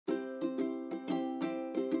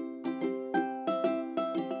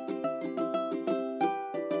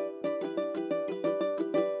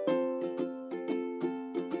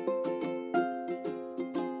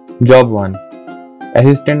Job 1.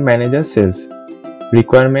 Assistant Manager Sales.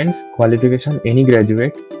 Requirements: qualification any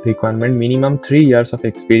graduate. Requirement: minimum 3 years of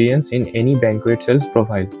experience in any banquet sales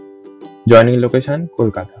profile. Joining location: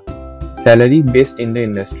 Kolkata. Salary based in the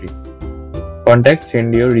industry. Contact: send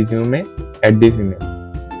your resume at this email.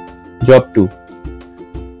 Job 2.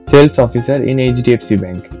 Sales Officer in HDFC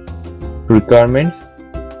Bank. Requirements: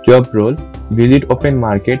 job role: visit open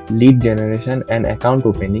market, lead generation and account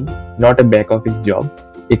opening, not a back office job.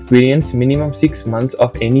 Experience: minimum 6 months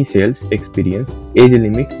of any sales experience. Age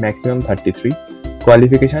limit: maximum 33.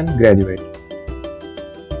 Qualification: graduate.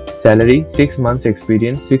 Salary: 6 months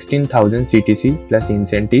experience, 16,000 CTC plus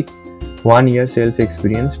incentive. 1 year sales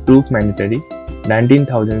experience, proof mandatory,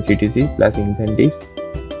 19,000 CTC plus incentives.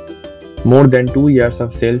 More than 2 years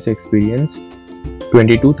of sales experience,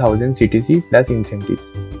 22,000 CTC plus incentives.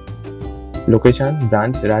 Location: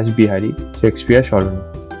 branch Rajbihari, Shakespeare Sharoni.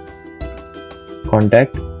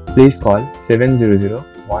 Contact: please call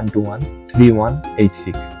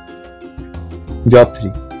 700-121-3186. Job 3.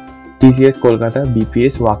 TCS Kolkata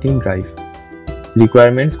BPS Walking Drive.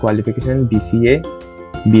 Requirements: qualification BCA,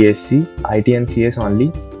 BSc, IT and CS only.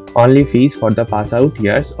 Only fees for the pass out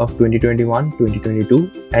years of 2021, 2022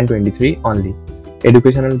 and 23 only.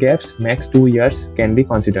 Educational gaps: max 2 years can be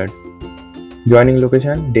considered. Joining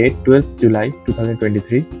location: date 12th July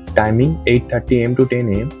 2023. Timing 8:30 am to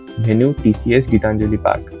 10 am. Venue: TCS Gitanjali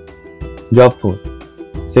Park. Job 4.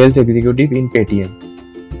 Sales Executive in Paytm.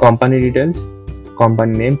 Company details: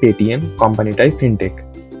 company name Paytm, company type Fintech.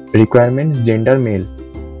 Requirements: gender male.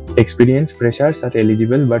 Experience: freshers are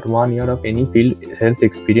eligible but 1 year of any field sales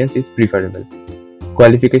experience is preferable.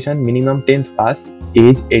 Qualification: minimum 10th pass.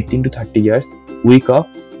 Age 18 to 30 years. Week off,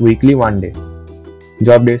 weekly 1 day.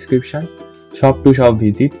 Job description: shop to shop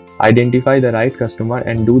visit. Identify the right customer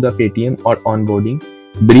and do the Paytm or onboarding.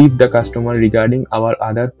 Brief the customer regarding our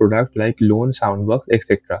other product like loan, soundbox, etc.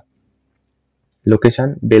 Location: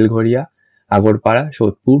 Belghoria, Agorpara,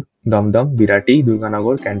 Shodhpur, Damdam, Birati,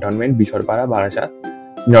 Durganagar, Cantonment, Bishorpara, Barasat,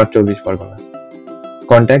 North 24 Parganas.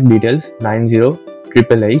 Contact details: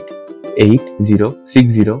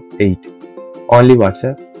 90-888-80608. Only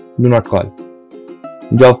WhatsApp, do not call.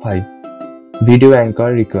 Job 5. Video anchor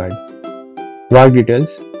required. Work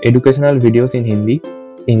details: educational videos in Hindi,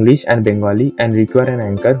 English and Bengali and require an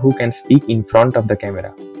anchor who can speak in front of the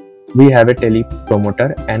camera. We have a telepromoter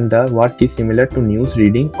and the work is similar to news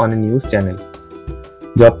reading on a news channel.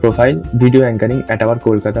 Job profile: video anchoring at our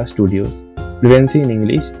Kolkata studios. Fluency in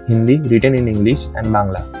English, Hindi, written in English and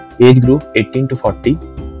Bangla. Age group 18 to 40.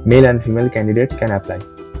 Male and female candidates can apply.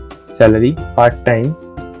 Salary: part-time,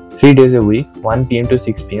 3 days a week, 1 pm to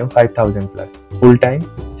 6 pm, 5,000 plus. Full-time,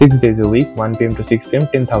 6 days a week, 1 pm to 6 pm,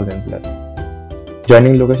 10,000 plus.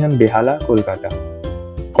 Joining location: Behala, Kolkata.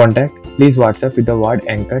 Contact: please WhatsApp with the word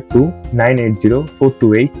anchor to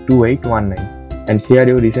 980-428-2819 and share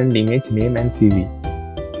your recent image, name and CV.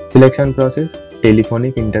 Selection process: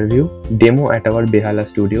 telephonic interview, demo at our Behala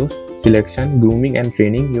studios, selection, grooming and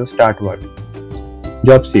training your start work.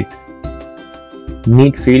 Job 6.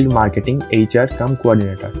 Need field marketing HR cum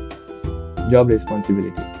coordinator. Job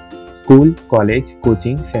responsibility: school, college,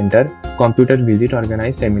 coaching center, computer visit,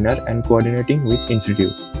 organize seminar and coordinating with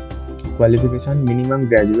institute. Qualification: minimum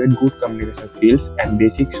graduate, good communication skills and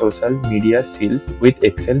basic social media skills with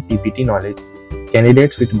Excel PPT knowledge.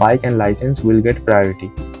 Candidates with bike and license will get priority.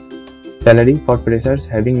 Salary: for freshers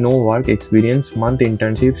having no work experience, month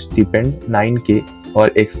internship stipend 9k or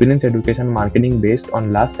experience education marketing based on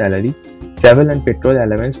last salary. Travel and petrol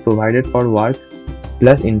allowance provided for work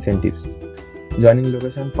plus incentives. Joining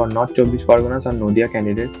location: for North 24 Parganas or Noida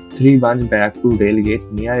candidates, 3 branch Barakpur Rail Gate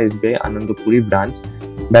near SBI Anandapuri branch,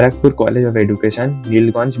 Barakpur College of Education,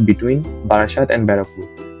 Nilganj between Barasat and Barakpur.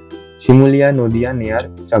 Shimulia Nodia near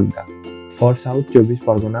Chagda. For South 24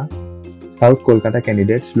 Pargana, South Kolkata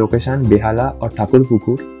candidates, location Behala or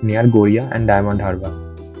Thakurpukur near Goria and Diamond Harbour.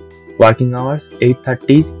 Working hours: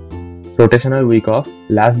 8:30. Rotational week off.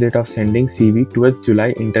 Last date of sending CV 12th July.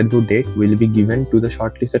 Interview date will be given to the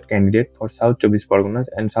shortlisted candidate for South 24 Parganas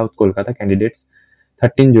and South Kolkata candidates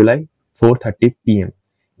 13 July 4:30 pm.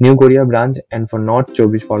 New Goria branch and for North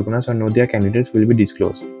 24 Parganas or Noida candidates will be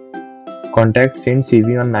disclosed. Contact: send CV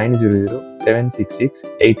on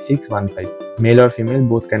 900-766-8615. Male or female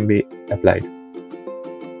both can be applied.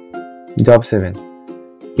 Job 7.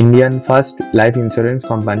 Indian First Life Insurance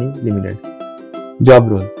Company Limited.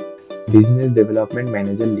 Job role: business development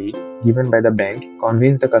manager lead given by the bank.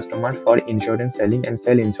 Convince the customer for insurance selling and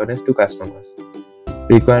sell insurance to customers.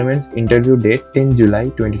 Requirements: interview date 10 July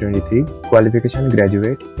 2023. Qualification: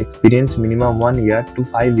 graduate. Experience: minimum 1 year to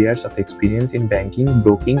 5 years of experience in banking,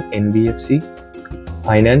 broking, NBFC,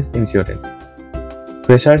 Finance, insurance.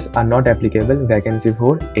 Freshers are not applicable. Vacancy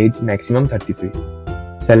for age maximum 33.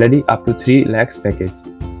 Salary up to 3 lakhs package.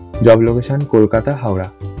 Job location Kolkata,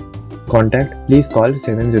 Howrah. Contact please call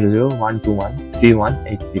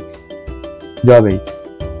 700-121-3186. Job age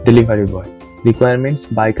delivery boy. Requirements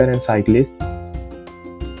biker and cyclist.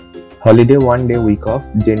 Holiday 1 day week off.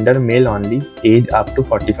 Gender male only. Age up to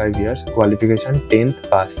 45 years. Qualification 10th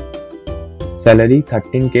pass. Salary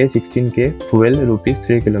 13k 16k. Fuel rupees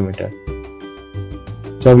 3 km.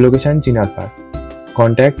 Job location Chinapar.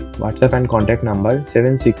 Contact WhatsApp and contact number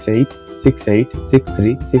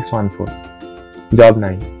 768-6863-614. Job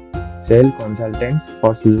 9. Sale consultants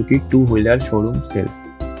for Suzuki 2-wheeler showroom sales.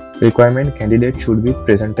 Requirement candidate should be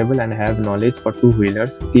presentable and have knowledge for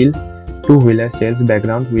 2-wheelers. Skill 2-wheeler sales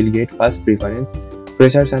background will get first preference.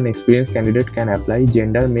 Freshers and experienced candidate can apply.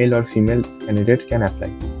 Gender male or female candidates can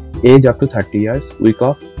apply. Age up to 30 years. Week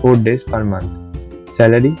off 4 days per month.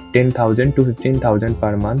 Salary 10,000 to 15,000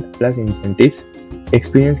 per month plus incentives.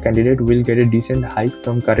 Experienced candidate will get a decent hike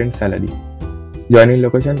from current salary. Joining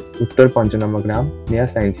location Uttar Panchanamagram near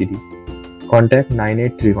Science City. Contact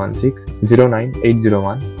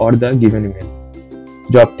 98316-09801 or the given email.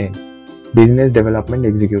 Job 10. Business Development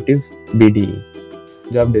Executive BDE.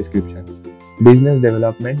 Job description. Business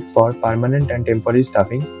development for permanent and temporary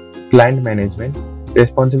staffing. Client management.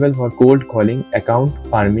 Responsible for cold calling, account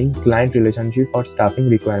farming, client relationship or staffing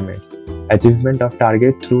requirements. Achievement of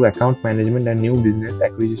target through account management and new business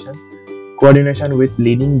acquisition. Coordination with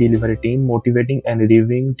leading delivery team, motivating and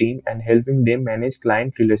reviewing team and helping them manage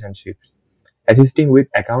client relationships. Assisting with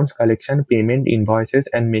accounts collection, payment, invoices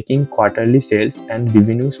and making quarterly sales and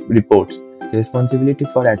revenue reports. Responsibility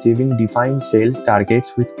for achieving defined sales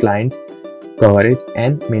targets with client coverage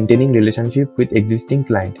and maintaining relationship with existing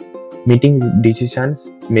client. Meeting decision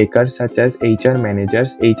makers such as HR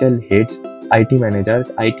managers, HR heads, IT managers,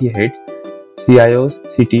 IT heads, CIOs,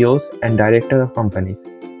 CTOs and director of companies.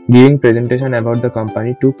 Giving presentation about the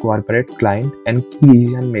company to corporate client and key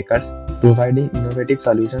decision makers. Providing innovative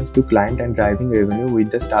solutions to client and driving revenue with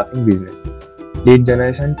the staffing business. Lead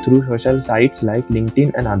generation through social sites like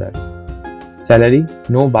LinkedIn and others. Salary,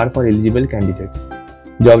 no bar for eligible candidates.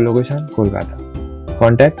 Job location, Kolkata.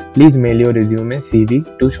 Contact, please mail your resume CV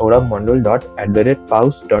to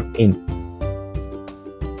saurabhmondal@paus.in.